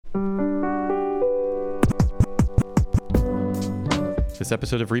This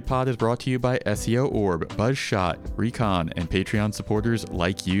episode of Repod is brought to you by SEO Orb, Buzzshot, Recon, and Patreon supporters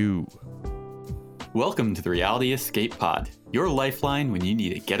like you. Welcome to the Reality Escape Pod, your lifeline when you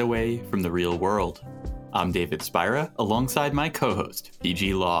need a getaway from the real world. I'm David Spira, alongside my co-host,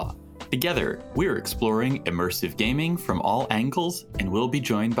 PG Law. Together, we're exploring immersive gaming from all angles, and we'll be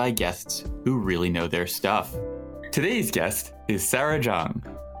joined by guests who really know their stuff. Today's guest is Sarah Zhang,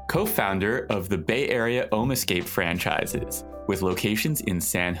 co-founder of the Bay Area Escape franchises, with locations in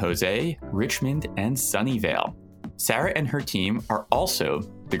San Jose, Richmond, and Sunnyvale. Sarah and her team are also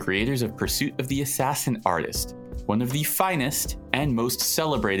the creators of Pursuit of the Assassin Artist, one of the finest and most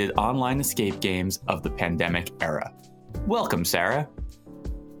celebrated online escape games of the pandemic era. Welcome, Sarah.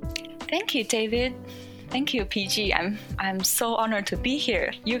 Thank you, David. Thank you, PG. I'm so honored to be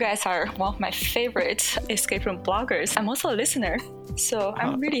here. You guys are one of my favorite escape room bloggers. I'm also a listener, so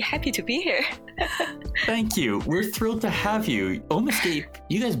I'm really happy to be here. Thank you. We're thrilled to have you. Escape,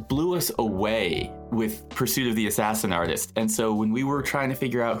 you guys blew us away with Pursuit of the Assassin Artist. And so when we were trying to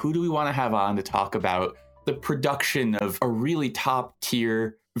figure out who do we want to have on to talk about the production of a really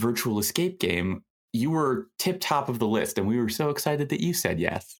top-tier virtual escape game, you were tip-top of the list, and we were so excited that you said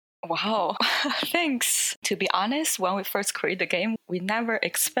yes. Wow, thanks. To be honest, when we first created the game, we never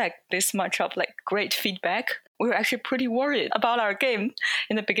expect this much of great feedback. We were actually pretty worried about our game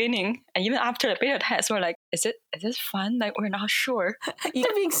in the beginning. And even after the beta test, we're like, is this fun? We're not sure.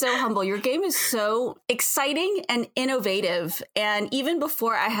 You're being so humble. Your game is so exciting and innovative. And even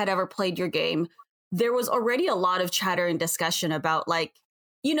before I had ever played your game, there was already a lot of chatter and discussion about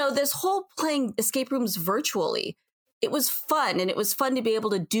this whole playing escape rooms virtually. It was fun, and it was fun to be able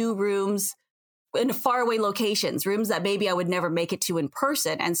to do rooms in faraway locations, rooms that maybe I would never make it to in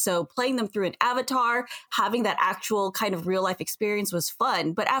person. And so playing them through an avatar, having that actual kind of real life experience was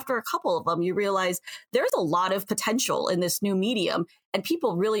fun. But after a couple of them, you realize there's a lot of potential in this new medium, and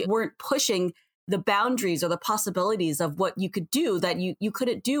people really weren't pushing the boundaries or the possibilities of what you could do that you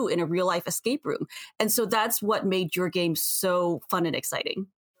couldn't do in a real life escape room. And so that's what made your game so fun and exciting.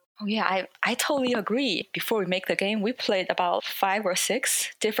 Oh, yeah, I totally agree. Before we make the game, we played about 5 or 6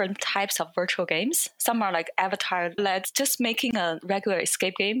 different types of virtual games. Some are avatar-led, just making a regular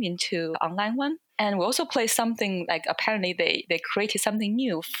escape game into an online one. And we also play something apparently they created something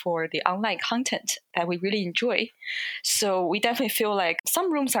new for the online content that we really enjoy. So we definitely feel like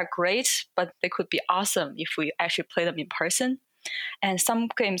some rooms are great, but they could be awesome if we actually play them in person. And some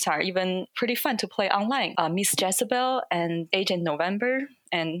games are even pretty fun to play online. Miss Jezebel and Agent November.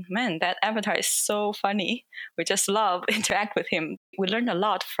 And man, that avatar is so funny. We just love interact with him. We learned a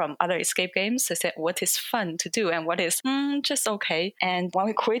lot from other escape games. They said what is fun to do and what is just okay. And when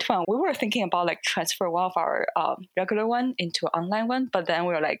we create one, we were thinking about transfer one of our regular one into an online one. But then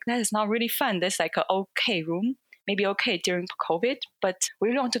we were like, that is not really fun. There's an okay room. Maybe okay during COVID, but we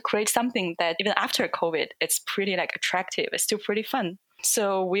really want to create something that even after COVID, it's pretty attractive. It's still pretty fun.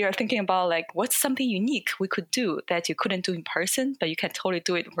 So we are thinking about what's something unique we could do that you couldn't do in person, but you can totally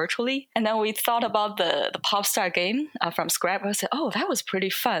do it virtually. And then we thought about the Popstar game from scratch. I said, oh, that was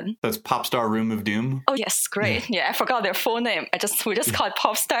pretty fun. That's Popstar Room of Doom? Oh, yes, great. Yeah, I forgot their full name. We just call it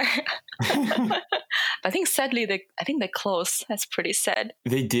Popstar. I think sadly, they closed. That's pretty sad.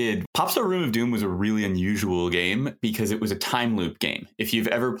 They did. Popstar Room of Doom was a really unusual game because it was a time loop game. If you've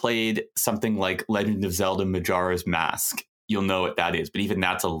ever played something like Legend of Zelda Majora's Mask, you'll know what that is, but even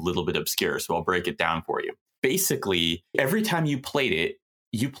that's a little bit obscure, so I'll break it down for you. Basically, every time you played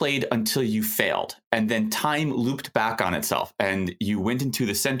until you failed, and then time looped back on itself, and you went into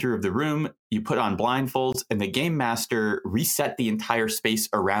the center of the room, you put on blindfolds, and the game master reset the entire space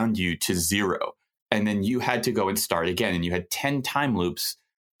around you to 0. And then you had to go and start again, and you had 10 time loops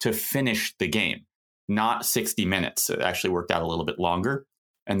to finish the game, not 60 minutes. It actually worked out a little bit longer.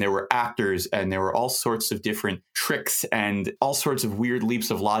 And there were actors, and there were all sorts of different tricks and all sorts of weird leaps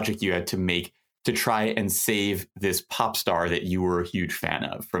of logic you had to make to try and save this pop star that you were a huge fan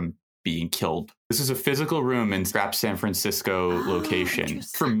of from being killed. This is a physical room in Scrap San Francisco location.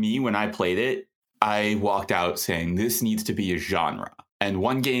 For me, when I played it, I walked out saying, this needs to be a genre. And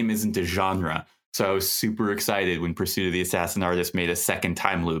one game isn't a genre. So I was super excited when Pursuit of the Assassin Artist made a second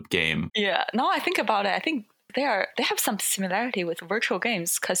time loop game. Yeah, now I think about it, I think they have some similarity with virtual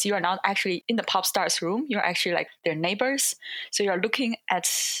games because you are not actually in the pop star's room. You're actually their neighbors. So you're looking at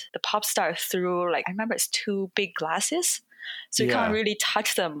the pop star through I remember it's 2 big glasses. So you can't really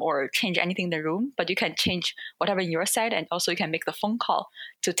touch them or change anything in the room, but you can change whatever in your side, and also you can make the phone call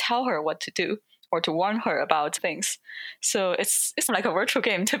to tell her what to do or to warn her about things. So it's like a virtual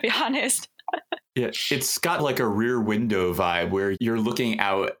game, to be honest. Yeah, it's got like a Rear Window vibe where you're looking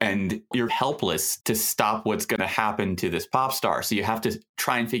out and you're helpless to stop what's going to happen to this pop star. So you have to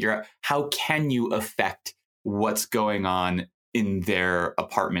try and figure out how can you affect what's going on in their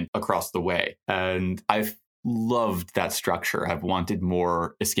apartment across the way. And I've loved that structure. I've wanted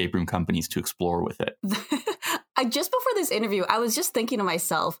more escape room companies to explore with it. Just before this interview, I was just thinking to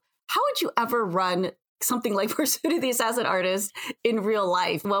myself, how would you ever run something like Pursuit of the Assassin Artist in real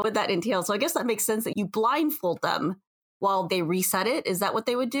life? What would that entail? So I guess that makes sense that you blindfold them while they reset it. Is that what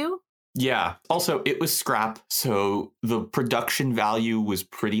they would do? Yeah. Also, it was scrap, so the production value was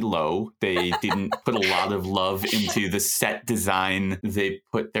pretty low. They didn't put a lot of love into the set design. They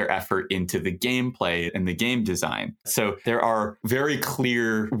put their effort into the gameplay and the game design. So there are very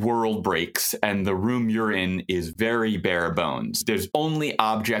clear world breaks, and the room you're in is very bare bones. There's only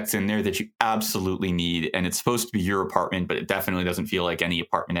objects in there that you absolutely need, and it's supposed to be your apartment, but it definitely doesn't feel like any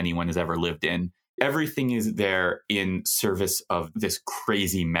apartment anyone has ever lived in. Everything is there in service of this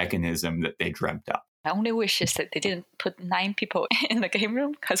crazy mechanism that they dreamt up. My only wish is that they didn't put 9 people in the game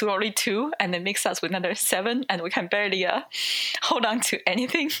room because we're only 2 and they mix us with another 7 and we can barely hold on to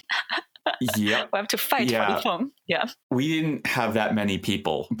anything. Yeah. We have to fight for the phone. Yeah. We didn't have that many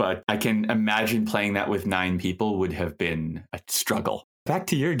people, but I can imagine playing that with 9 people would have been a struggle. Back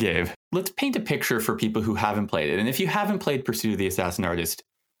to your game. Let's paint a picture for people who haven't played it. And if you haven't played Pursuit of the Assassin Artist,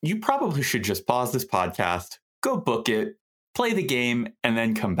 you probably should just pause this podcast, go book it, play the game, and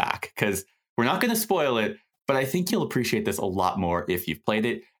then come back. Because we're not going to spoil it, but I think you'll appreciate this a lot more if you've played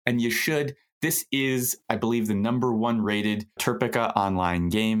it. And you should. This is, I believe, the #1 rated Turpica online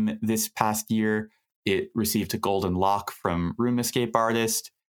game this past year. It received a Golden Lock from Room Escape Artist.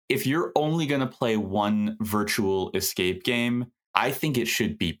 If you're only going to play one virtual escape game, I think it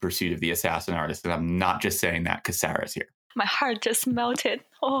should be Pursuit of the Assassin Artist. And I'm not just saying that because Sarah's here. My heart just melted.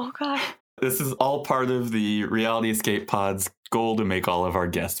 Oh, God. This is all part of the Reality Escape Pod's goal to make all of our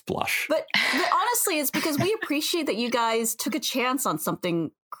guests blush. But honestly, it's because we appreciate that you guys took a chance on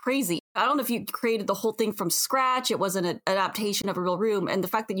something crazy. I don't know if you created the whole thing from scratch. It wasn't an adaptation of a real room. And the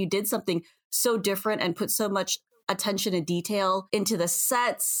fact that you did something so different and put so much attention and detail into the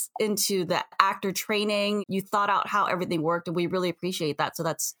sets, into the actor training, you thought out how everything worked. And we really appreciate that. So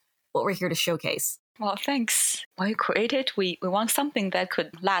that's what we're here to showcase. Well, thanks. When we created, we want something that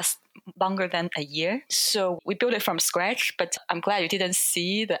could last longer than a year. So we built it from scratch, but I'm glad you didn't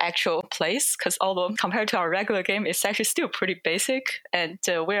see the actual place because although compared to our regular game, it's actually still pretty basic. And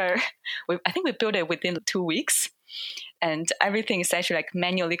I think we built it within 2 weeks. And everything is actually like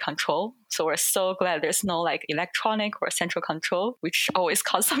manually controlled. So we're so glad there's no like electronic or central control, which always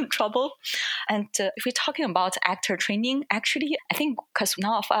cause some trouble. And if we're talking about actor training, actually, I think because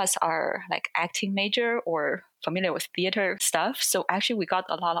none of us are like acting major or familiar with theater stuff. So actually we got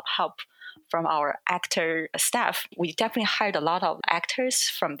a lot of help from our actor staff. We definitely hired a lot of actors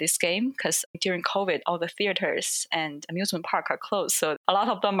from this game because during COVID, all the theaters and amusement park are closed. So a lot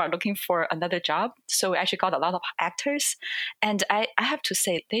of them are looking for another job. So we actually got a lot of actors. And I have to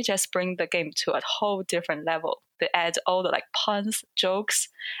say, they just bring the game to a whole different level. They add all the like puns, jokes,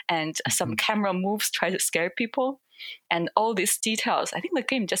 and some camera moves, try to scare people. And all these details, I think the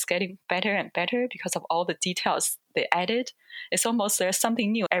game just getting better and better because of all the details they added. It's almost there's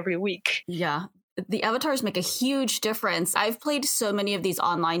something new every week. Yeah. The avatars make a huge difference. I've played so many of these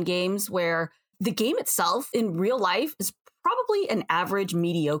online games where the game itself in real life is probably an average,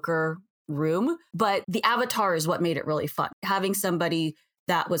 mediocre room, but the avatar is what made it really fun. Having somebody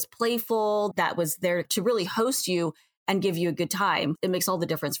that was playful, that was there to really host you and give you a good time, it makes all the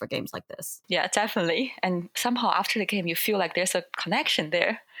difference for games like this. Yeah, definitely. And somehow after the game, you feel like there's a connection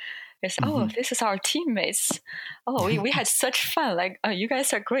there. It's, oh, this is our teammates. Oh, we had such fun. Like, oh, you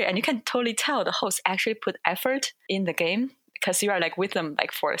guys are great. And you can totally tell the host actually put effort in the game because you are like with them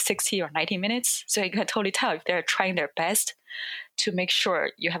like for 60 or 90 minutes. So you can totally tell if they're trying their best to make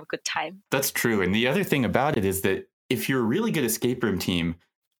sure you have a good time. That's true. And the other thing about it is that if you're a really good escape room team,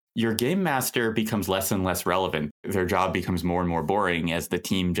 your game master becomes less and less relevant. Their job becomes more and more boring as the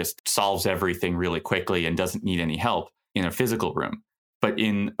team just solves everything really quickly and doesn't need any help in a physical room. But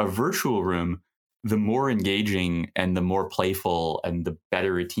in a virtual room, the more engaging and the more playful and the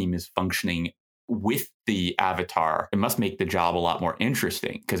better a team is functioning with the avatar, it must make the job a lot more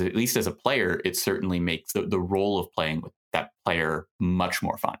interesting because at least as a player, it certainly makes the role of playing with that player much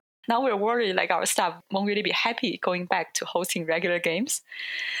more fun. Now we're worried like our staff won't really be happy going back to hosting regular games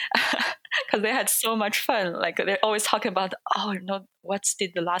because they had so much fun. Like they're always talking about, oh, what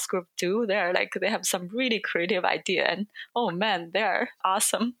did the last group do? They have some really creative idea and oh man, they're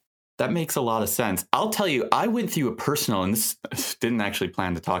awesome. That makes a lot of sense. I'll tell you, I went through a personal, and this didn't actually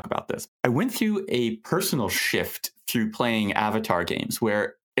plan to talk about this. I went through a personal shift through playing Avatar games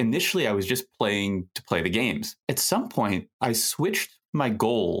where initially I was just playing to play the games. At some point, I switched my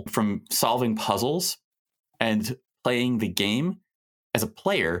goal from solving puzzles and playing the game as a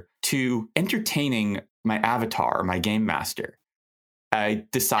player to entertaining my avatar, my game master. I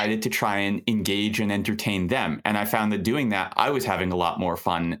decided to try and engage and entertain them. And I found that doing that, I was having a lot more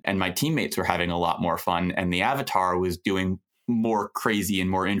fun and my teammates were having a lot more fun. And the avatar was doing more crazy and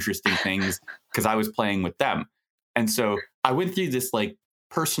more interesting things because I was playing with them. And so I went through this like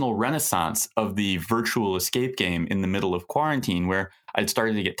personal renaissance of the virtual escape game in the middle of quarantine where I'd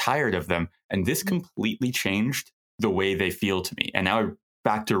started to get tired of them. And this completely changed the way they feel to me. And now I'm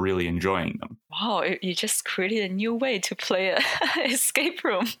back to really enjoying them. Wow, you just created a new way to play an escape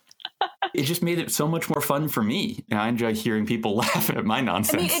room. It just made it so much more fun for me. And I enjoy hearing people laughing at my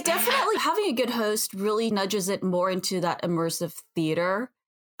nonsense. I mean, it definitely, having a good host really nudges it more into that immersive theater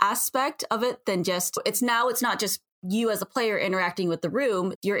aspect of it than just, it's not just you as a player interacting with the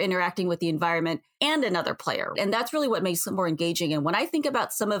room, you're interacting with the environment and another player. And that's really what makes it more engaging. And when I think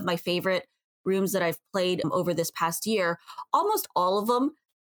about some of my favorite rooms that I've played over this past year, almost all of them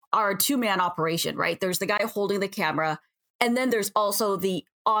are a two-man operation, right? There's the guy holding the camera, and then there's also the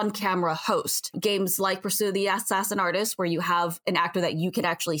on-camera host. Games like Pursuit of the Assassin Artist, where you have an actor that you can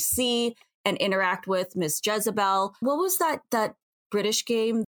actually see and interact with, Miss Jezebel. What was that British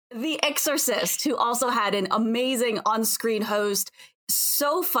game? The Exorcist, who also had an amazing on-screen host.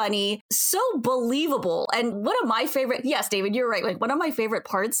 So funny, so believable. And one of my favorite, yes, David, you're right. Like, one of my favorite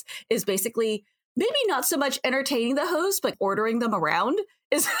parts is basically maybe not so much entertaining the host, but ordering them around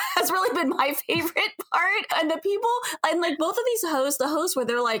has really been my favorite part. And the people, and like both of these hosts, the hosts where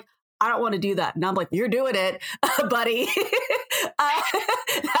they're like, I don't want to do that. And I'm like, you're doing it, buddy.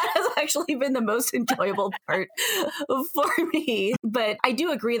 That has actually been the most enjoyable part for me. But I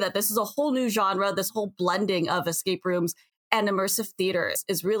do agree that this is a whole new genre, this whole blending of escape rooms and immersive theater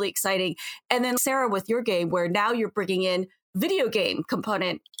is really exciting. And then Sarah, with your game, where now you're bringing in video game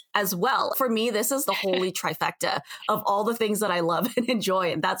component as well. For me, this is the holy trifecta of all the things that I love and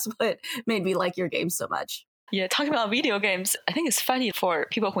enjoy. And that's what made me like your game so much. Yeah, talking about video games, I think it's funny for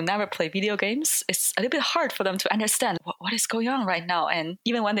people who never play video games. It's a little bit hard for them to understand what is going on right now. And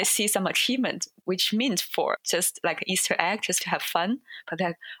even when they see some achievement, which means for just like an Easter egg, just to have fun, but they're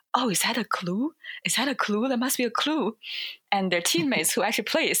like, oh, is that a clue? Is that a clue? There must be a clue. And their teammates who actually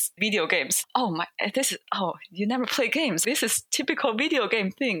plays video games, you never play games. This is typical video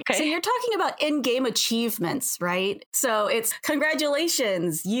game thing. Okay. So you're talking about in-game achievements, right? So it's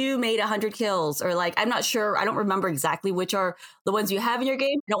congratulations, you made 100 kills, or like, I'm not sure, I don't remember exactly which are the ones you have in your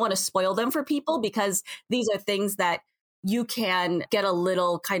game. I don't want to spoil them for people because these are things that you can get a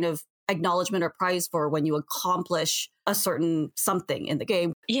little kind of acknowledgement or prize for when you accomplish a certain something in the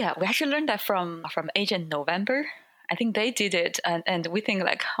game. Yeah, we actually learned that from Agent November. I think they did it, and we think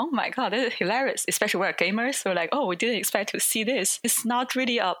like, oh my God, this is hilarious, especially we're gamers. So like, oh, we didn't expect to see this. It's not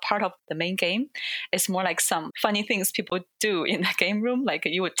really a part of the main game. It's more like some funny things people do in the game room, like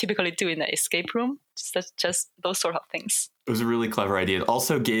you would typically do in the escape room. Just those sort of things. It was a really clever idea. It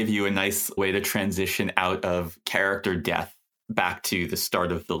also gave you a nice way to transition out of character death back to the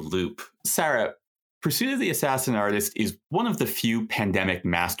start of the loop. Sarah, Pursuit of the Assassin Artist is one of the few pandemic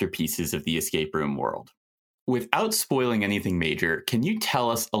masterpieces of the escape room world. Without spoiling anything major, can you tell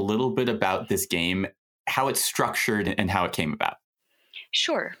us a little bit about this game, how it's structured, and how it came about?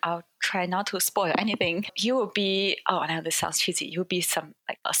 Sure. I'll try not to spoil anything. You will be, oh, now this sounds cheesy. You'll be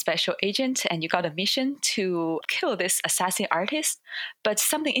a special agent and you got a mission to kill this assassin artist. But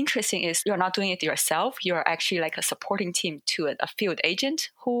something interesting is you're not doing it yourself. You're actually like a supporting team to a field agent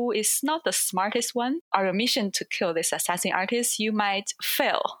who is not the smartest one. On your mission to kill this assassin artist, you might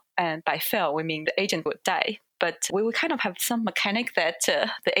fail. And by fail, we mean the agent would die. But we will kind of have some mechanic that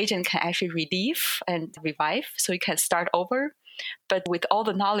the agent can actually relieve and revive, so you can start over. But with all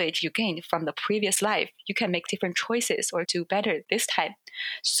the knowledge you gained from the previous life, you can make different choices or do better this time.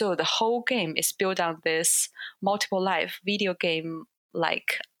 So the whole game is built on this multiple life video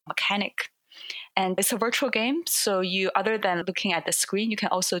game-like mechanic. And it's a virtual game, so you, other than looking at the screen, you can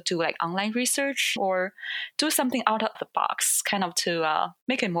also do like online research or do something out of the box, kind of to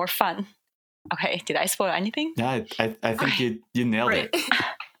make it more fun. Okay, did I spoil anything? Yeah, I think you nailed it.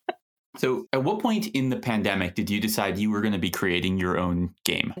 So at what point in the pandemic did you decide you were going to be creating your own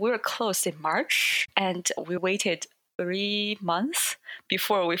game? We were closed in March, and we waited 3 months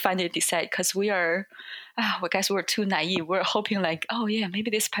before we finally decided, because I guess we were too naive. We were hoping like, oh yeah,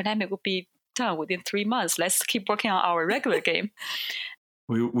 maybe this pandemic will be done within 3 months. Let's keep working on our regular game.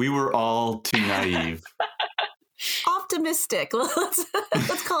 We were all too naive. Optimistic. Let's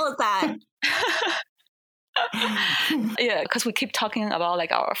call it that. Yeah, because we keep talking about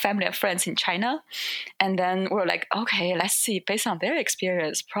like our family and friends in China. And then we're like, okay, let's see, based on their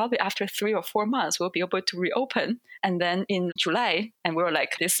experience, probably after 3 or 4 months, we'll be able to reopen. And then in July, and we were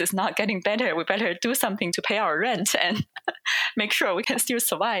like, this is not getting better. We better do something to pay our rent and make sure we can still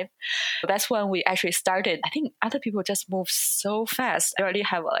survive. That's when we actually started. I think other people just move so fast. They already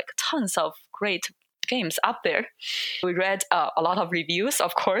have like tons of great games up there. We read a lot of reviews,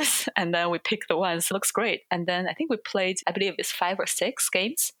 of course, and then we picked the ones looks great. And then I think we played, I believe it's 5 or 6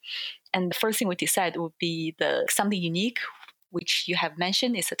 games. And the first thing we decided would be something unique, which you have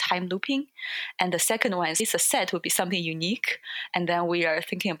mentioned is a time looping. And the second one is a set would be something unique. And then we are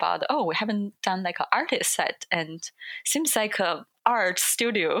thinking about, we haven't done like an artist set. And seems like a art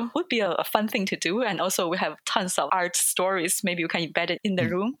studio would be a fun thing to do. And also we have tons of art stories. Maybe we can embed it in the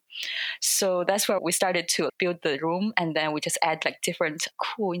room. So that's where we started to build the room. And then we just add like different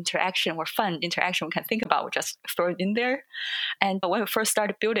cool interaction or fun interaction we can think about. We just throw it in there. And when we first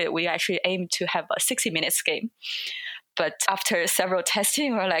started building it, we actually aimed to have a 60 minutes game. But after several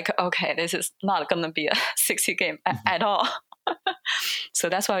testing, we're like, okay, this is not going to be a 60 game at all. So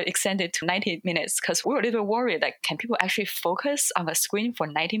that's why we extended to 90 minutes because we were a little worried, like, can people actually focus on the screen for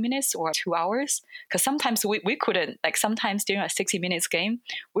 90 minutes or 2 hours? Because sometimes we couldn't, like sometimes during a 60 minutes game,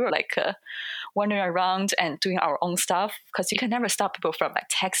 we were like wandering around and doing our own stuff because you can never stop people from like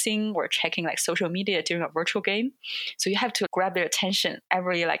texting or checking like social media during a virtual game. So you have to grab their attention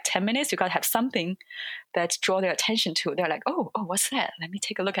every like 10 minutes. You got to have something that draw their attention to. They're like, oh, what's that? Let me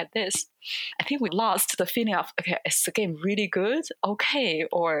take a look at this. I think we lost the feeling of, okay, is the game really good? Okay,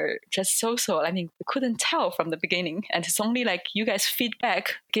 or just so-so. I mean, we couldn't tell from the beginning. And it's only like you guys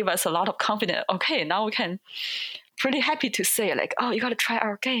feedback give us a lot of confidence. Okay, now we can pretty happy to say like, oh, you got to try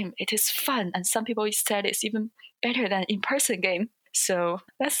our game. It is fun. And some people said it's even better than in-person game. So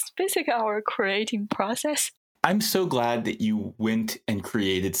that's basically our creating process. I'm so glad that you went and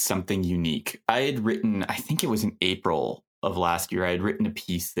created something unique. I had written, I think it was in April of last year, I had written a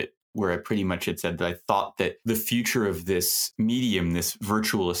piece where I pretty much had said that I thought that the future of this medium, this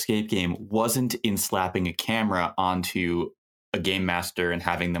virtual escape game, wasn't in slapping a camera onto a game master and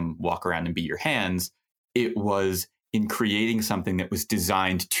having them walk around and be your hands. It was in creating something that was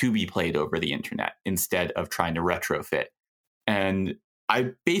designed to be played over the internet instead of trying to retrofit. And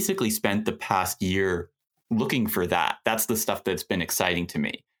I basically spent the past year looking for that. That's the stuff that's been exciting to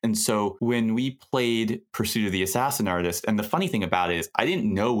me. And so when we played Pursuit of the Assassin Artist, and the funny thing about it is I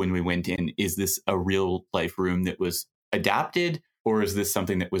didn't know when we went in, is this a real life room that was adapted or is this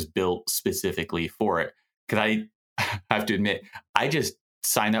something that was built specifically for it? Because I have to admit, I just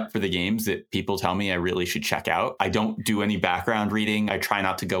sign up for the games that people tell me I really should check out. I don't do any background reading. I try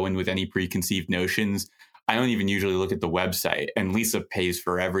not to go in with any preconceived notions. I don't even usually look at the website, and Lisa pays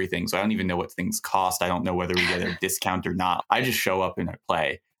for everything. So I don't even know what things cost. I don't know whether we get a discount or not. I just show up and I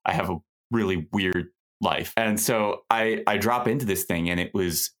play. I have a really weird life. And so I drop into this thing and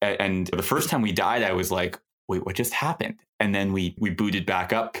the first time we died, I was like, wait, what just happened? And then we booted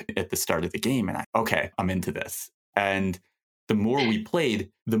back up at the start of the game and I'm into this. And the more we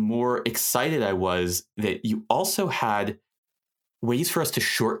played, the more excited I was that you also had ways for us to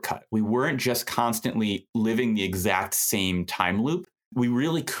shortcut. We weren't just constantly living the exact same time loop. We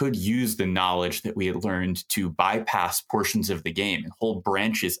really could use the knowledge that we had learned to bypass portions of the game and whole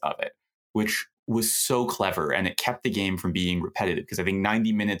branches of it, which was so clever. And it kept the game from being repetitive because I think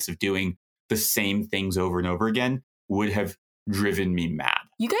 90 minutes of doing the same things over and over again would have driven me mad.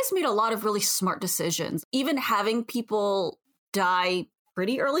 You guys made a lot of really smart decisions. Even having people die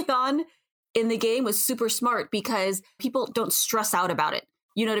pretty early on in the game was super smart because people don't stress out about it.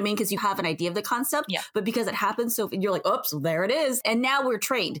 You know what I mean? Because you have an idea of the concept, but because it happens, so you're like, oops, there it is. And now we're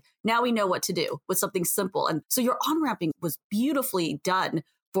trained. Now we know what to do with something simple. And so your on-ramping was beautifully done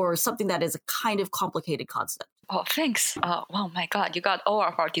for something that is a kind of complicated concept. Oh, thanks. Oh my God, you got all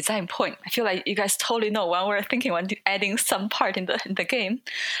of our design point. I feel like you guys totally know when we're thinking when adding some part in the game.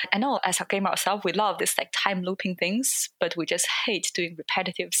 I know as a gamer ourselves, we love this like time looping things, but we just hate doing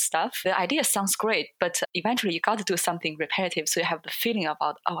repetitive stuff. The idea sounds great, but eventually you got to do something repetitive so you have the feeling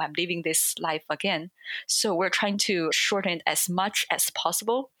about, I'm living this life again. So we're trying to shorten it as much as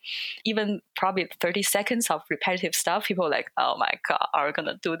possible. Even probably 30 seconds of repetitive stuff, people are like, oh my God, are we going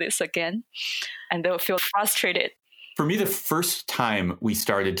to do this again? And they'll feel frustrated. For me, the first time we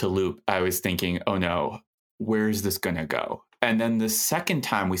started to loop, I was thinking, oh no, where is this going to go? And then the second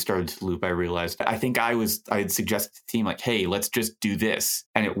time we started to loop, I realized I think I had suggested to the team, like, hey, let's just do this.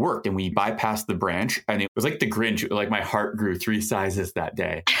 And it worked. And we bypassed the branch. And it was like the Grinch. Like my heart grew 3 sizes that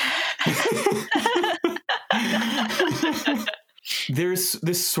day. There's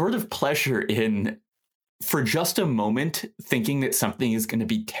this sort of pleasure in, for just a moment, thinking that something is going to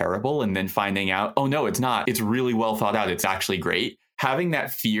be terrible and then finding out, oh, no, it's not. It's really well thought out. It's actually great. Having that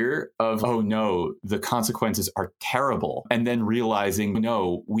fear of, oh, no, the consequences are terrible. And then realizing,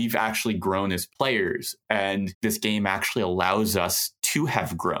 no, we've actually grown as players. And this game actually allows us to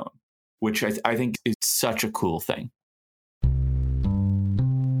have grown, which I think is such a cool thing.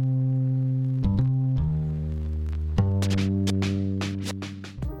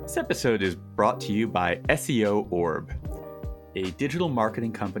 This episode is brought to you by SEO Orb, a digital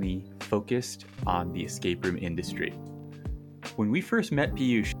marketing company focused on the escape room industry. When we first met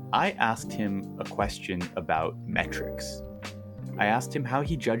Piyush, I asked him a question about metrics. I asked him how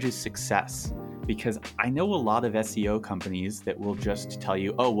he judges success, because I know a lot of SEO companies that will just tell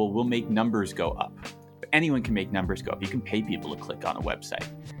you, oh, well, we'll make numbers go up. But anyone can make numbers go up. You can pay people to click on a website.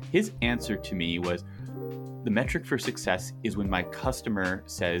 His answer to me was, the metric for success is when my customer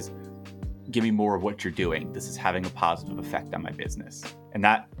says, give me more of what you're doing. This is having a positive effect on my business. And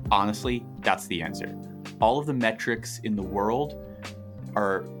that, honestly, that's the answer. All of the metrics in the world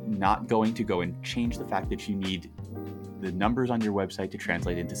are not going to go and change the fact that you need the numbers on your website to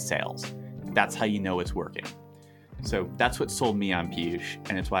translate into sales. That's how you know it's working. So that's what sold me on Piyush,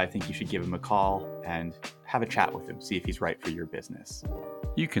 and it's why I think you should give him a call and have a chat with him, see if he's right for your business.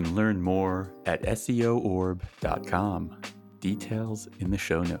 You can learn more at seoorb.com. Details in the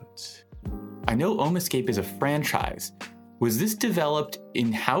show notes. I know Omescape is a franchise. Was this developed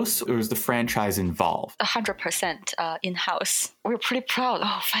in-house, or was the franchise involved? 100% in-house. We were pretty proud.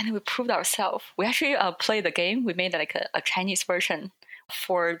 Oh, finally we proved ourselves. We actually played the game. We made like a Chinese version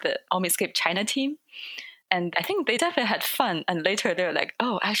for the Omescape China team. And I think they definitely had fun. And later they're like,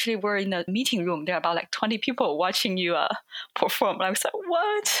 oh, actually we're in a meeting room. There are about like 20 people watching you perform. And I was like,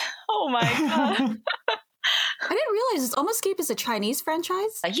 what? Oh my God. I didn't realize Omescape is a Chinese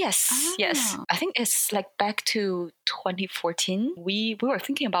franchise. Yes. I think it's like back to 2014. We were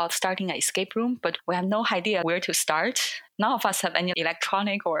thinking about starting an escape room, but we have no idea where to start. None of us have any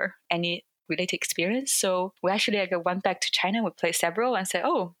electronic or any related experience. So we actually went back to China. We played several and said,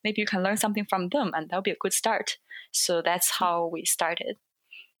 oh, maybe you can learn something from them. And that'll be a good start. So that's how we started.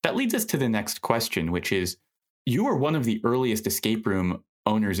 That leads us to the next question, which is, you were one of the earliest escape room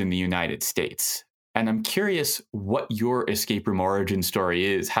owners in the United States. And I'm curious what your escape room origin story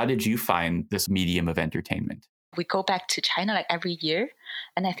is. How did you find this medium of entertainment? We go back to China like every year.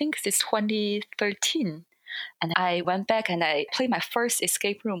 And I think it's 2013. And I went back and I played my first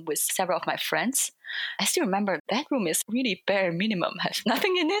escape room with several of my friends. I still remember that room is really bare minimum, has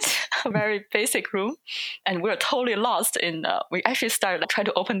nothing in it, a very basic room. And we were totally lost in, we actually started trying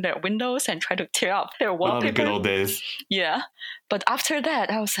to open their windows and try to tear up their wallpaper. Oh, the good old days. Yeah. But after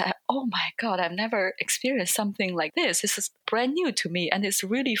that, I was like, oh my God, I've never experienced something like this. This is brand new to me and it's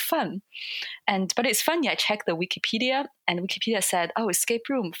really fun. But it's funny, I checked the Wikipedia and Wikipedia said, oh, escape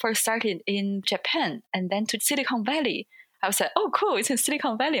room first started in Japan and then to Silicon Valley. I was like, oh, cool, it's in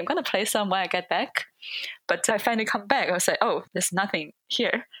Silicon Valley. I'm going to play some when I get back. But I finally come back. I was like, oh, there's nothing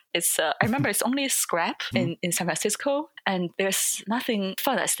here. It's I remember it's only Scrap in San Francisco, and there's nothing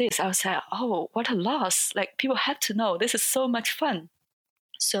fun as this. I was like, oh, what a loss. Like, people have to know this is so much fun.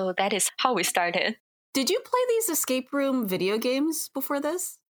 So that is how we started. Did you play these escape room video games before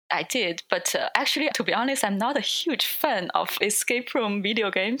this? I did, but actually, to be honest, I'm not a huge fan of escape room video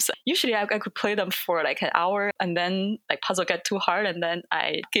games. Usually, I could play them for like an hour, and then like puzzle get too hard, and then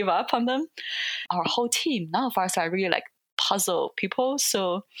I give up on them. Our whole team, none of us are really like puzzle people,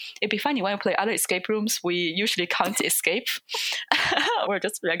 so it'd be funny when we play other escape rooms. We usually can't escape. We're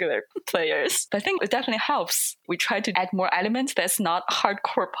just regular players. But I think it definitely helps. We try to add more elements that's not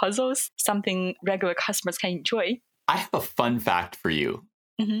hardcore puzzles, something regular customers can enjoy. I have a fun fact for you.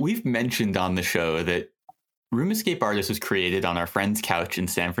 We've mentioned on the show that Room Escape Artist was created on our friend's couch in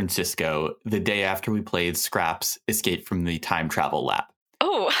San Francisco the day after we played Scrap's Escape from the Time Travel Lab.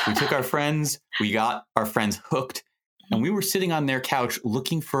 Oh. We took our friends, we got our friends hooked, and we were sitting on their couch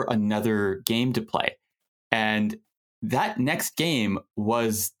looking for another game to play. And that next game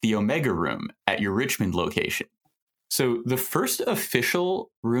was the Omega Room at your Richmond location. So the first official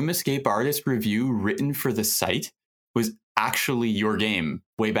Room Escape Artist review written for the site was actually your game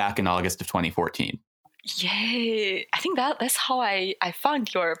way back in August of 2014. Yay! I think that's how I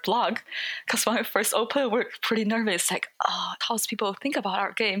found your blog. Because when I first opened, we're pretty nervous, like, oh, how people think about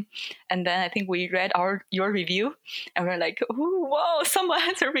our game. And then I think we read your review, and we're like, ooh, whoa, someone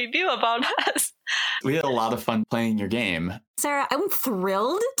has a review about us. We had a lot of fun playing your game. Sarah, I'm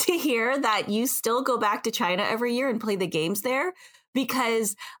thrilled to hear that you still go back to China every year and play the games there,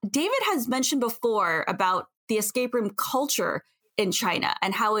 because David has mentioned before about the escape room culture in China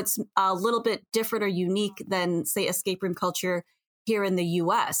and how it's a little bit different or unique than, say, escape room culture here in the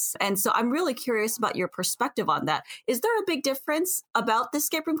US. And so I'm really curious about your perspective on that. Is there a big difference about the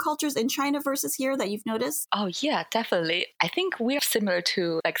escape room cultures in China versus here that you've noticed? Oh, yeah, definitely. I think we're similar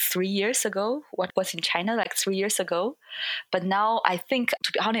to like 3 years ago, what was in China like 3 years ago. But now I think,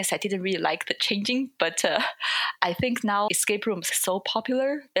 to be honest, I didn't really like the changing. But I think now escape rooms are so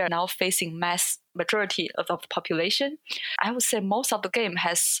popular. They're now facing mass majority of the population. I would say most of the game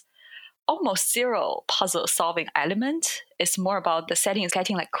has almost zero puzzle solving element. It's more about the setting is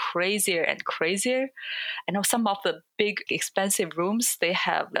getting like crazier and crazier. I know some of the big expensive rooms, they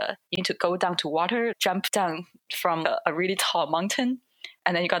have you need to go down to water, jump down from a really tall mountain,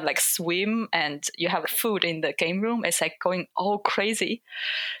 and then you got like swim, and you have food in the game room. It's like going all crazy.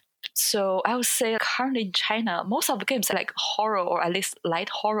 So I would say currently in China, most of the games are like horror or at least light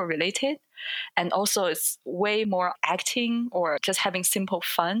horror related. And also it's way more acting or just having simple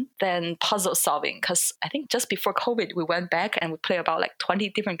fun than puzzle solving. Because I think just before COVID, we went back and we played about like 20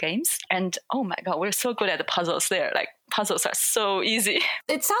 different games. And oh my God, we're so good at the puzzles there. Like puzzles are so easy.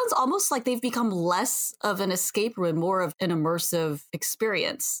 It sounds almost like they've become less of an escape room, more of an immersive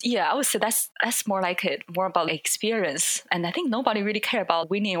experience. Yeah, I would say that's more like it, more about the experience. And I think nobody really care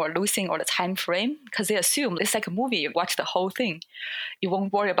about winning or losing or the time frame, because they assume it's like a movie, you watch the whole thing. You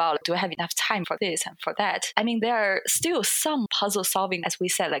won't worry about, do I have enough time for this and for that? I mean, there are still some puzzle solving, as we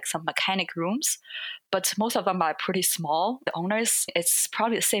said, like some mechanic rooms, but most of them are pretty small. The owners, it's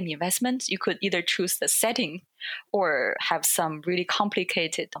probably the same investment. You could either choose the setting or have some really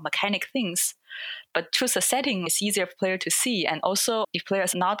complicated mechanic things. But choose a setting is easier for player to see. And also, if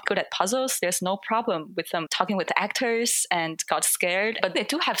players are not good at puzzles, there's no problem with them talking with the actors and got scared. But they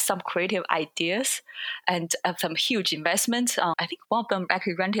do have some creative ideas and have some huge investment. I think one of them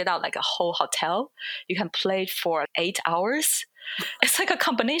actually rented out like a whole hotel. You can play it for 8 hours. It's like a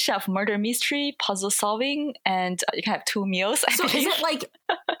combination of murder mystery, puzzle solving, and you can have 2 meals. So is it like,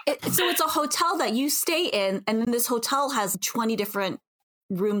 so it's a hotel that you stay in, and then this hotel has 20 different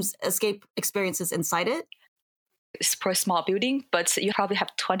rooms, escape experiences inside it? It's for a small building, but you probably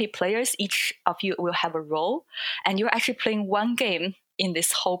have 20 players. Each of you will have a role, and you're actually playing one game in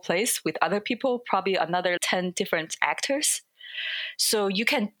this whole place with other people, probably another 10 different actors. So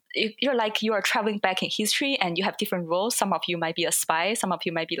you're like you are traveling back in history and you have different roles. Some of you might be a spy. Some of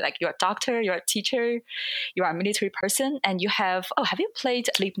you might be like you're a doctor, you're a teacher, you're a military person. And you have you played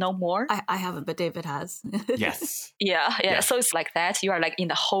Sleep No More? I haven't, but David has. Yes. Yeah. So it's like that. You are like in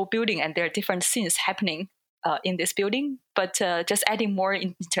the whole building and there are different scenes happening in this building, but just adding more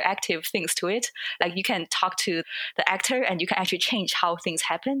interactive things to it. Like you can talk to the actor and you can actually change how things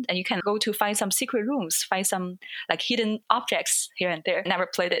happen, and you can go to find some secret rooms, find some like hidden objects here and there. Never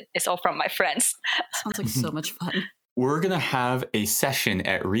played it. It's all from my friends. Sounds like so much fun. We're going to have a session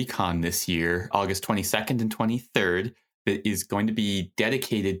at Recon this year, August 22nd and 23rd, that is going to be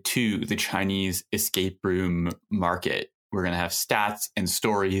dedicated to the Chinese escape room market. We're going to have stats and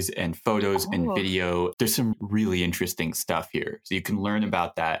stories and photos and video. There's some really interesting stuff here. So you can learn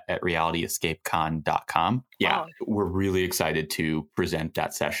about that at realityescapecon.com. Yeah, wow. We're really excited to present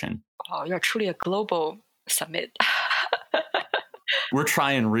that session. Oh, you're truly a global summit. We're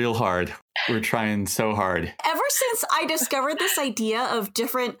trying real hard. We're trying so hard. Ever since I discovered this idea of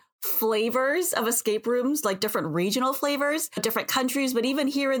different flavors of escape rooms, like different regional flavors, different countries, but even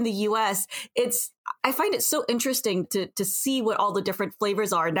here in the US, I find it so interesting to see what all the different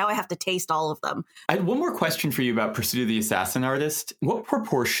flavors are. Now I have to taste all of them. I had one more question for you about Pursuit of the Assassin Artist. What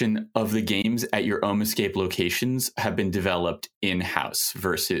proportion of the games at your OhmEscape locations have been developed in-house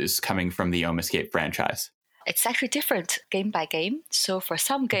versus coming from the OhmEscape franchise? It's actually different game by game. So for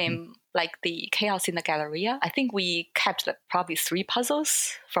some game, like the Chaos in the Galleria, I think we kept probably 3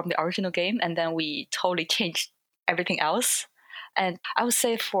 puzzles from the original game, and then we totally changed everything else. And I would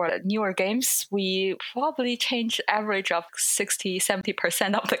say for newer games, we probably change average of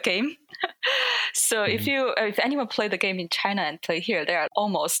 60-70% of the game. So if anyone play the game in China and play here, they are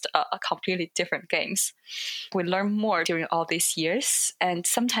almost completely different games. We learn more during all these years, and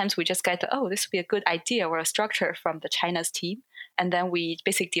sometimes we just get, this would be a good idea or a structure from the China's team. And then we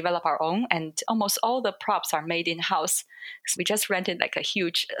basically develop our own, and almost all the props are made in-house. So we just rented like a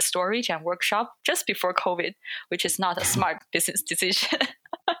huge storage and workshop just before COVID, which is not a smart business decision.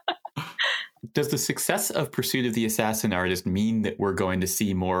 Does the success of Pursuit of the Assassin Artist mean that we're going to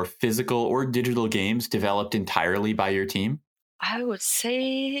see more physical or digital games developed entirely by your team? I would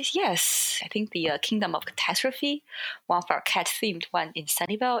say yes. I think the Kingdom of Catastrophe, one of our cat-themed one in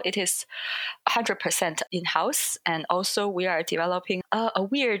Sunnyvale, it is 100% in-house. And also we are developing a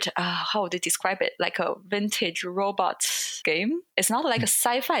weird, how would you describe it? Like a vintage robot game. It's not like a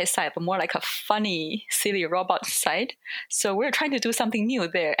sci-fi side, but more like a funny, silly robot side. So we're trying to do something new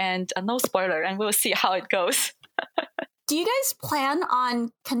there, and no spoiler, and we'll see how it goes. Do you guys plan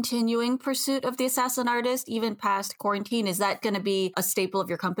on continuing Pursuit of the Assassin Artist even past quarantine? Is that going to be a staple of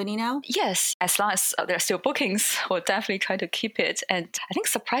your company now? Yes, as long as there are still bookings, we'll definitely try to keep it. And I think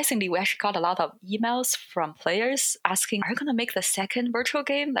surprisingly, we actually got a lot of emails from players asking, are you going to make the second virtual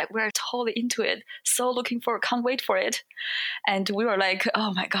game? Like, we're totally into it. So looking forward, can't wait for it. And we were like,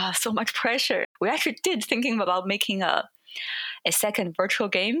 oh my God, so much pressure. We actually did thinking about making a second virtual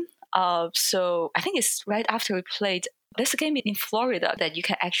game. So I think it's right after we played. There's a game in Florida that you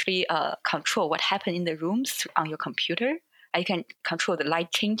can actually control what happened in the rooms on your computer. You can control the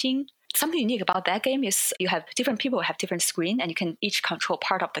light changing. Something unique about that game is you have different people have different screen, and you can each control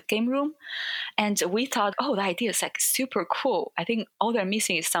part of the game room. And we thought, the idea is like super cool. I think all they're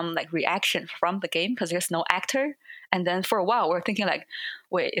missing is some like reaction from the game because there's no actor. And then for a while, we're thinking like,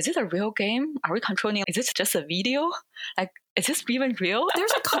 wait, is it a real game? Are we controlling? Is this just a video? Like, is this even real?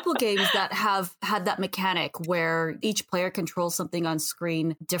 There's a couple games that have had that mechanic where each player controls something on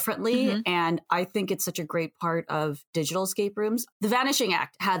screen differently. Mm-hmm. And I think it's such a great part of digital escape rooms. The Vanishing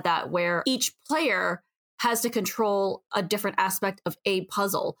Act had that where each player has to control a different aspect of a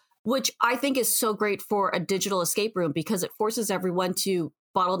puzzle, which I think is so great for a digital escape room because it forces everyone to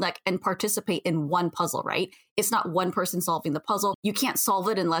bottleneck and participate in one puzzle, right? It's not one person solving the puzzle. You can't solve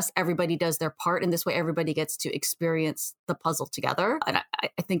it unless everybody does their part. And this way, everybody gets to experience the puzzle together. And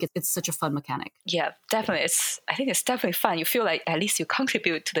I think it's such a fun mechanic. Yeah, definitely. I think it's definitely fun. You feel like at least you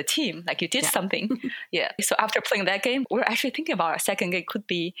contribute to the team, like you did something. Yeah. So after playing that game, we're actually thinking about our second game could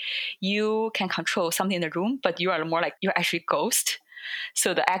be you can control something in the room, but you are more like you're actually ghost.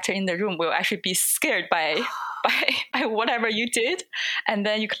 So the actor in the room will actually be scared by whatever you did. And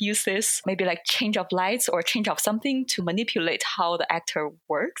then you can use this maybe like change of lights or change of something to manipulate how the actor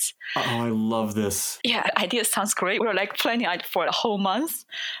works. Oh, I love this. Yeah, the idea sounds great. We're like planning it for a whole month.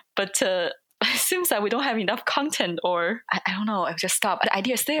 But it seems like we don't have enough content, or I don't know, I'll just stop. The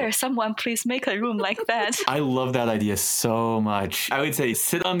idea is there. Someone please make a room like that. I love that idea so much. I would say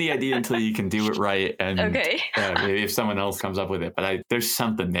sit on the idea until you can do it right. And maybe if someone else comes up with it. But there's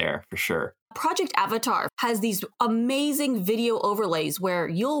something there for sure. Project Avatar has these amazing video overlays where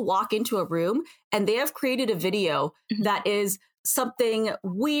you'll walk into a room and they have created a video that is something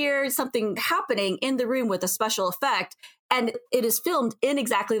weird, something happening in the room with a special effect. And it is filmed in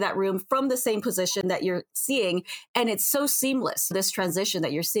exactly that room from the same position that you're seeing. And it's so seamless, this transition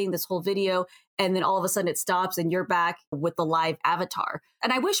that you're seeing this whole video. And then all of a sudden it stops and you're back with the live avatar.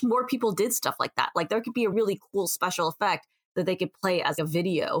 And I wish more people did stuff like that. Like there could be a really cool special effect that they could play as a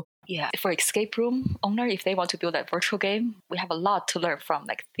video. Yeah, for escape room owner, if they want to build a virtual game, we have a lot to learn from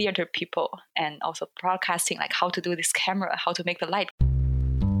like theater people and also broadcasting, like how to do this camera, how to make the light.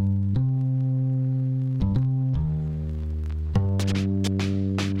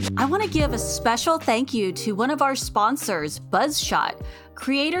 I want to give a special thank you to one of our sponsors, Buzzshot,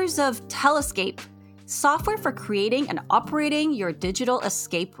 creators of Telescape, software for creating and operating your digital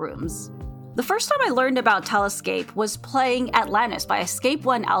escape rooms. The first time I learned about Telescape was playing Atlantis by Escape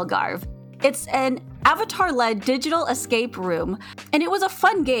One Algarve. It's an avatar-led digital escape room, and it was a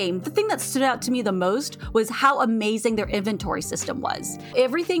fun game. The thing that stood out to me the most was how amazing their inventory system was.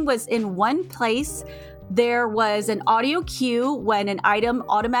 Everything was in one place. There was an audio cue when an item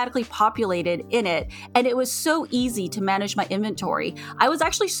automatically populated in it, and it was so easy to manage my inventory. I was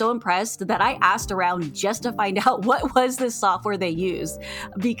actually so impressed that I asked around just to find out what was this software they used,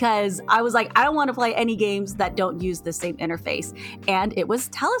 because I was like, I don't want to play any games that don't use the same interface. And it was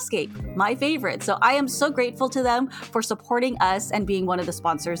Telescape, my favorite. So I am so grateful to them for supporting us and being one of the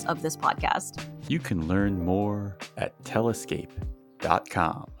sponsors of this podcast. You can learn more at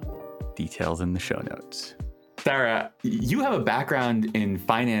telescape.com. Details in the show notes. Sarah, you have a background in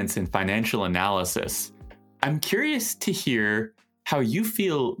finance and financial analysis. I'm curious to hear how you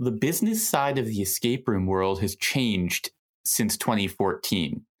feel the business side of the escape room world has changed since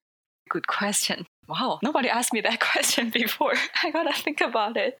 2014. Good question. Wow, nobody asked me that question before. I gotta think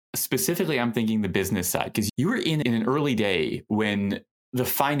about it. Specifically, I'm thinking the business side, because you were in an early day when the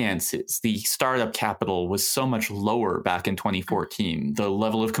finances, the startup capital was so much lower back in 2014. The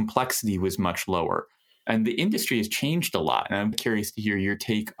level of complexity was much lower. And the industry has changed a lot. And I'm curious to hear your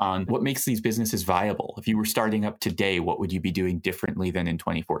take on what makes these businesses viable. If you were starting up today, what would you be doing differently than in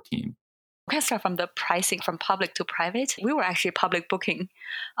 2014? We can start from the pricing from public to private. We were actually public booking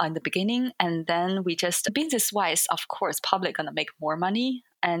in the beginning. And then we just, business-wise, of course, public going to make more money.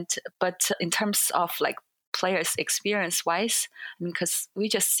 But in terms of like players experience-wise, I mean, because we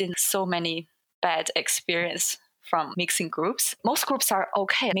just seen so many bad experience from mixing groups. Most groups are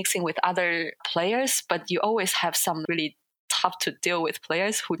okay mixing with other players, but you always have some really tough to deal with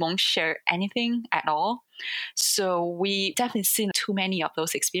players who won't share anything at all. So we definitely seen too many of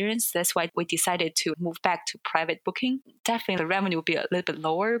those experiences. That's why we decided to move back to private booking. Definitely the revenue will be a little bit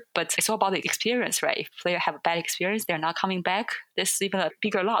lower, but it's all about the experience, right? If players have a bad experience, they're not coming back. This is even a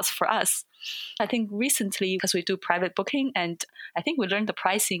bigger loss for us. I think recently, because we do private booking, and I think we learned the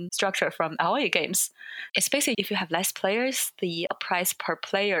pricing structure from LA games. It's basically if you have less players, the price per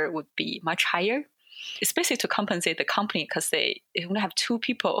player would be much higher. It's basically to compensate the company because they only have 2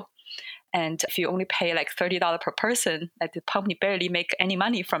 people. And if you only pay like $30 per person, like the company barely make any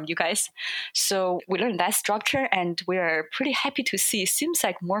money from you guys. So we learned that structure, and we're pretty happy to see. It seems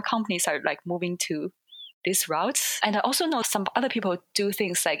like more companies are like moving to this route. And I also know some other people do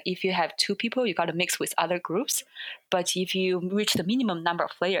things like if you have 2 people, you got to mix with other groups. But if you reach the minimum number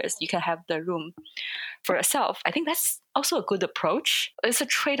of players, you can have the room for yourself. I think that's also a good approach. It's a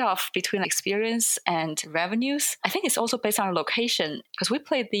trade-off between experience and revenues. I think it's also based on location, because we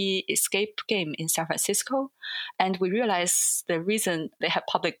played the escape game in San Francisco, and we realized the reason they have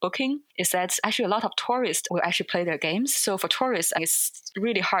public booking is that actually a lot of tourists will actually play their games. So for tourists, it's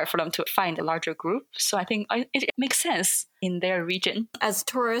really hard for them to find a larger group. So I think it makes sense in their region. As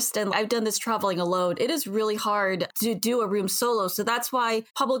tourists, and I've done this traveling alone, it is really hard to do a room solo. So that's why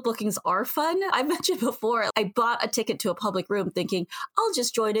public bookings are fun. I mentioned before, I bought a ticket to a public room thinking I'll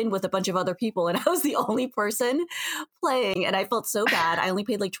just join in with a bunch of other people. And I was the only person playing. And I felt so bad. I only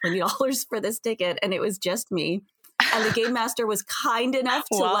paid like $20 for this ticket, and it was just me. And the game master was kind enough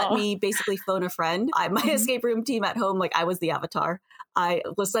to let me basically phone a friend. My escape room team at home, like I was the avatar. I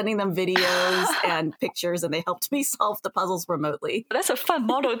was sending them videos and pictures, and they helped me solve the puzzles remotely. That's a fun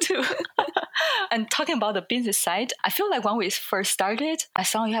model too. And talking about the business side, I feel like when we first started,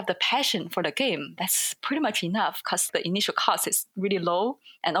 as long as you have the passion for the game, that's pretty much enough because the initial cost is really low,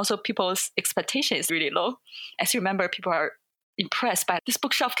 and also people's expectation is really low. As you remember, people are impressed by this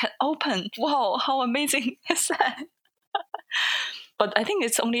bookshelf can open. Wow, how amazing is that? But I think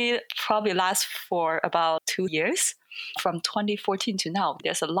it's only probably lasts for about 2 years. From 2014 to now,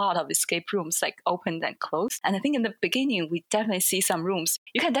 there's a lot of escape rooms like opened and closed. And I think in the beginning, we definitely see some rooms.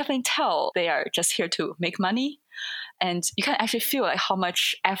 You can definitely tell they are just here to make money. And you can actually feel like how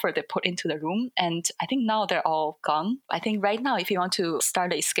much effort they put into the room. And I think now they're all gone. I think right now, if you want to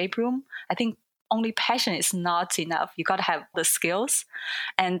start an escape room, I think only passion is not enough. You got to have the skills,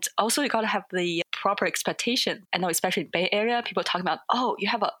 and also you got to have the proper expectation. I know, especially in Bay Area, people talking about, oh, you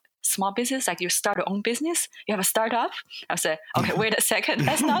have a small business, like you start your own business, you have a startup. I said, okay, wait a second,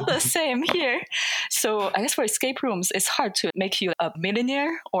 that's not the same here. So I guess for escape rooms, it's hard to make you a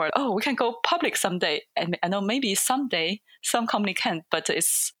millionaire or, oh, we can go public someday. And I know maybe someday some company can, but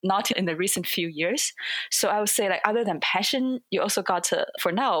it's not in the recent few years. So I would say, like, other than passion, you also got to,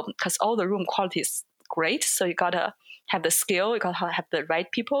 for now, because all the room quality is great, so you got to have the skill, you got to have the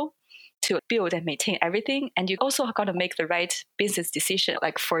right people to build and maintain everything. And you also got to make the right business decision,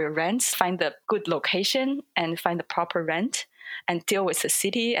 like for your rents, find the good location and find the proper rent and deal with the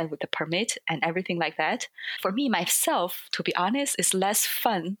city and with the permit and everything like that. For me, myself, to be honest, it's less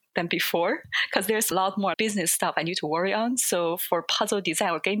fun than before because there's a lot more business stuff I need to worry on. So for puzzle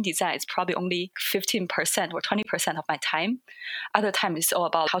design or game design, it's probably only 15% or 20% of my time. Other time is all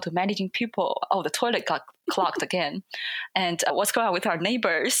about how to managing people. Oh, the toilet got clogged again. And what's going on with our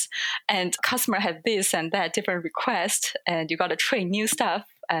neighbors? And customer have this and that different request. And you got to train new stuff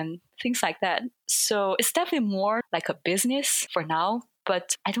and things like that. So it's definitely more like a business for now.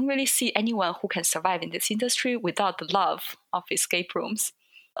 But I don't really see anyone who can survive in this industry without the love of escape rooms.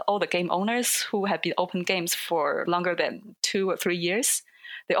 All the game owners who have been open games for longer than 2 or 3 years,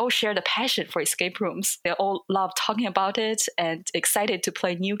 they all share the passion for escape rooms. They all love talking about it and excited to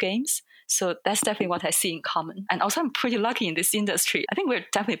play new games. So that's definitely what I see in common. And also, I'm pretty lucky in this industry. I think we're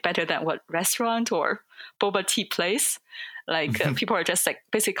definitely better than what restaurant or boba tea place. Like people are just like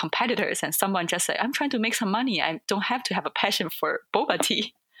basically competitors, and someone just like, I'm trying to make some money. I don't have to have a passion for boba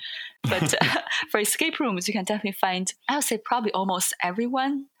tea. But for escape rooms, you can definitely find, I would say probably almost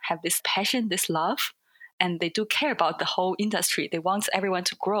everyone have this passion, this love, and they do care about the whole industry. They want everyone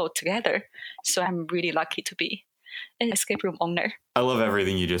to grow together. So I'm really lucky to be an escape room owner. I love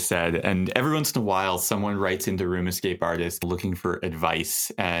everything you just said. And every once in a while, someone writes into Room Escape Artist looking for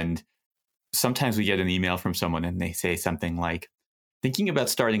advice. And sometimes we get an email from someone and they say something like, thinking about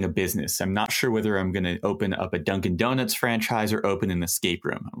starting a business. I'm not sure whether I'm going to open up a Dunkin' Donuts franchise or open an escape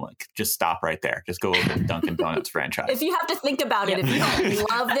room. I'm like, just stop right there. Just go open a Dunkin' Donuts franchise. If you have to think about it, if you don't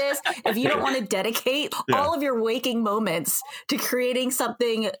love this, if you don't want to dedicate all of your waking moments to creating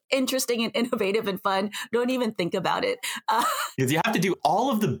something interesting and innovative and fun, don't even think about it. Because you have to do all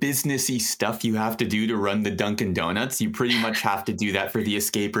of the businessy stuff you have to do to run the Dunkin' Donuts. You pretty much have to do that for the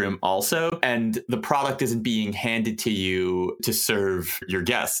escape room also. And the product isn't being handed to you to serve your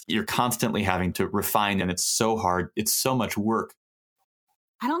guests. You're constantly having to refine, and it's so hard. It's so much work.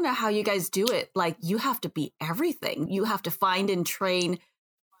 I don't know how you guys do it. Like, you have to be everything. You have to find and train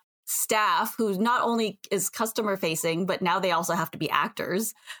staff who not only is customer facing, but now they also have to be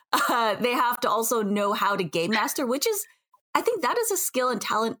actors. They have to also know how to game master, which is, I think that is a skill and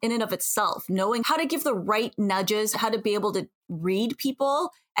talent in and of itself, knowing how to give the right nudges, how to be able to read people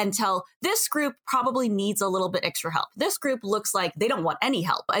and tell this group probably needs a little bit extra help. This group looks like they don't want any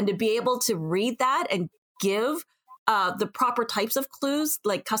help. And to be able to read that and give the proper types of clues,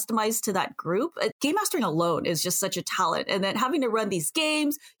 like customized to that group. Game mastering alone is just such a talent. And then having to run these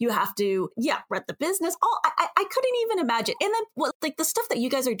games, you have to, run the business. I couldn't even imagine. And then like the stuff that you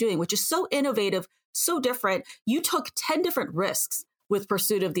guys are doing, which is so innovative, so different. You took 10 different risks with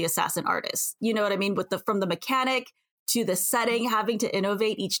Pursuit of the Assassin Artist. You know what I mean? From the mechanic to the setting, having to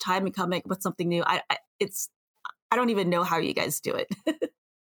innovate each time and come up with something new. I don't even know how you guys do it.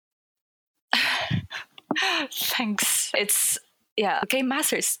 Thanks. Game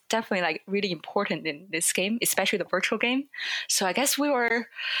master is definitely like really important in this game, especially the virtual game. So I guess we were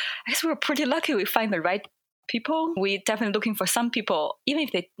pretty lucky we find the right people. We're definitely looking for some people, even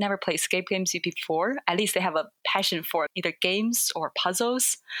if they never played escape games before, at least they have a passion for either games or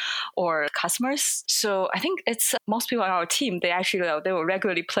puzzles or customers. So I think it's most people on our team, they will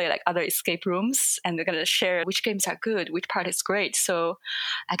regularly play like other escape rooms, and they're going to share which games are good, which part is great. So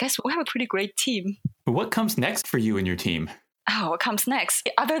I guess we have a pretty great team. What comes next for you and your team? What comes next?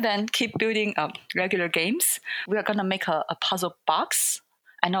 Other than keep building regular games, we are going to make a puzzle box.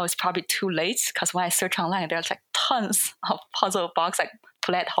 I know it's probably too late because when I search online, there's like tons of puzzle box like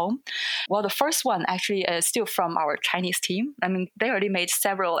to at home. Well, the first one actually is still from our Chinese team. I mean, they already made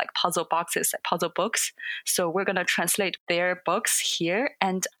several like puzzle boxes, like puzzle books. So we're going to translate their books here.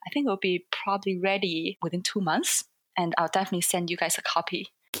 And I think it'll be probably ready within 2 months. And I'll definitely send you guys a copy.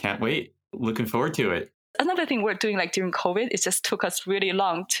 Can't wait. Looking forward to it. Another thing we're doing like during COVID, it just took us really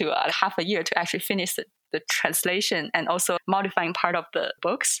long to half a year to actually finish the translation and also modifying part of the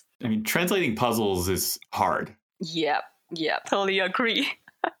books. I mean, translating puzzles is hard. Yeah, totally agree.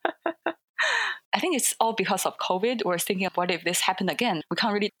 I think it's all because of COVID. We're thinking of what if this happened again? We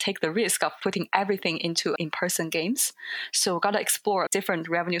can't really take the risk of putting everything into in-person games. So we've got to explore different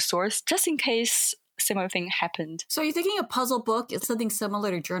revenue source just in case similar thing happened. So you're thinking a puzzle book is something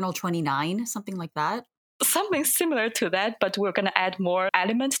similar to Journal 29, something like that? Something similar to that, but we're going to add more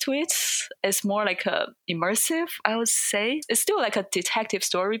elements to it. It's more like a immersive, I would say. It's still like a detective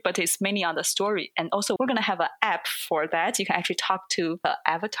story, but it's mainly on the story. And also we're going to have an app for that. You can actually talk to the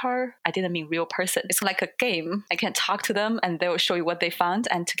avatar. I didn't mean real person. It's like a game. I can talk to them and they will show you what they found.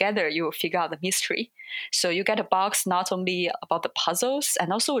 And together you will figure out the mystery. So you get a box not only about the puzzles,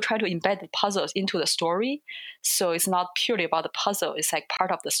 and also we try to embed the puzzles into the story. So it's not purely about the puzzle. It's like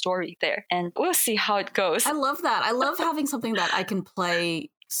part of the story there. And we'll see how it goes. I love that. I love having something that I can play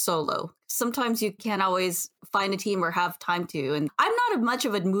solo. Sometimes you can't always find a team or have time to. And I'm not much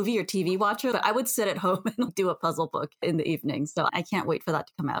of a movie or TV watcher, but I would sit at home and do a puzzle book in the evening. So I can't wait for that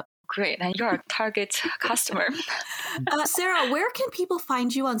to come out. Great. And you're a target customer. Sarah, where can people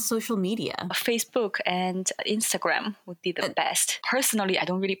find you on social media? Facebook and Instagram would be the best. Personally, I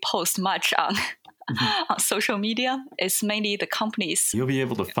don't really post much on social media. It's mainly the companies. You'll be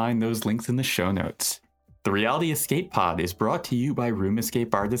able to find those links in the show notes. The Reality Escape Pod is brought to you by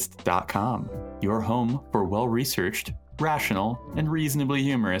RoomEscapeArtist.com, your home for well-researched, rational, and reasonably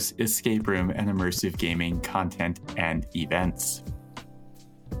humorous escape room and immersive gaming content and events.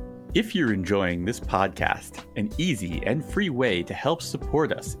 If you're enjoying this podcast, an easy and free way to help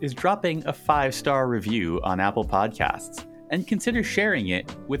support us is dropping a 5-star review on Apple Podcasts, and consider sharing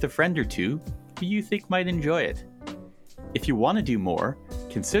it with a friend or two who you think might enjoy it. If you want to do more,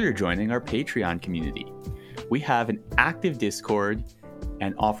 consider joining our Patreon community. We have an active Discord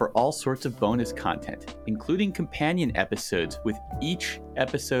and offer all sorts of bonus content, including companion episodes with each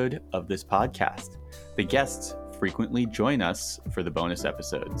episode of this podcast. The guests frequently join us for the bonus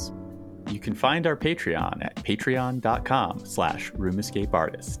episodes. You can find our Patreon at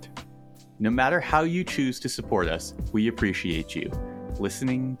patreon.com/roomescapeartist. No matter how you choose to support us, we appreciate you.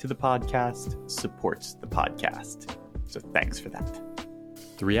 Listening to the podcast supports the podcast. So thanks for that.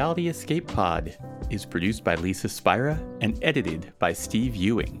 The Reality Escape Pod is produced by Lisa Spira and edited by Steve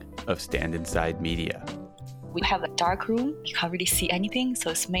Ewing of Stand Inside Media. We have a dark room. You can't really see anything, so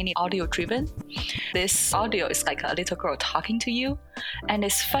it's mainly audio driven. This audio is like a little girl talking to you. And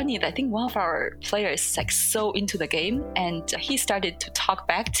it's funny that I think one of our players is like so into the game, and he started to talk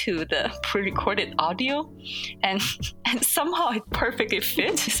back to the pre-recorded audio, and somehow it perfectly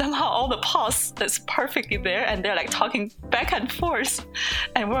fit. Somehow all the pause is perfectly there, and they're like talking back and forth,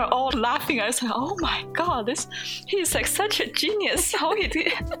 and we're all laughing. I was like, oh my god, he's like such a genius. How he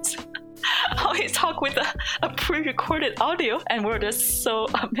did how he talked with a pre-recorded audio, and we're just so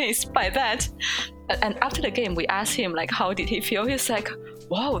amazed by that. And after the game, we asked him like, how did he feel? He's like,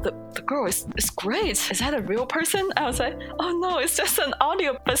 wow, the girl is great. Is that a real person? I was like, oh no, it's just an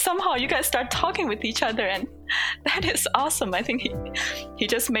audio, but somehow you guys start talking with each other, and that is awesome. I think he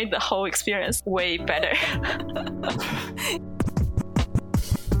just made the whole experience way better.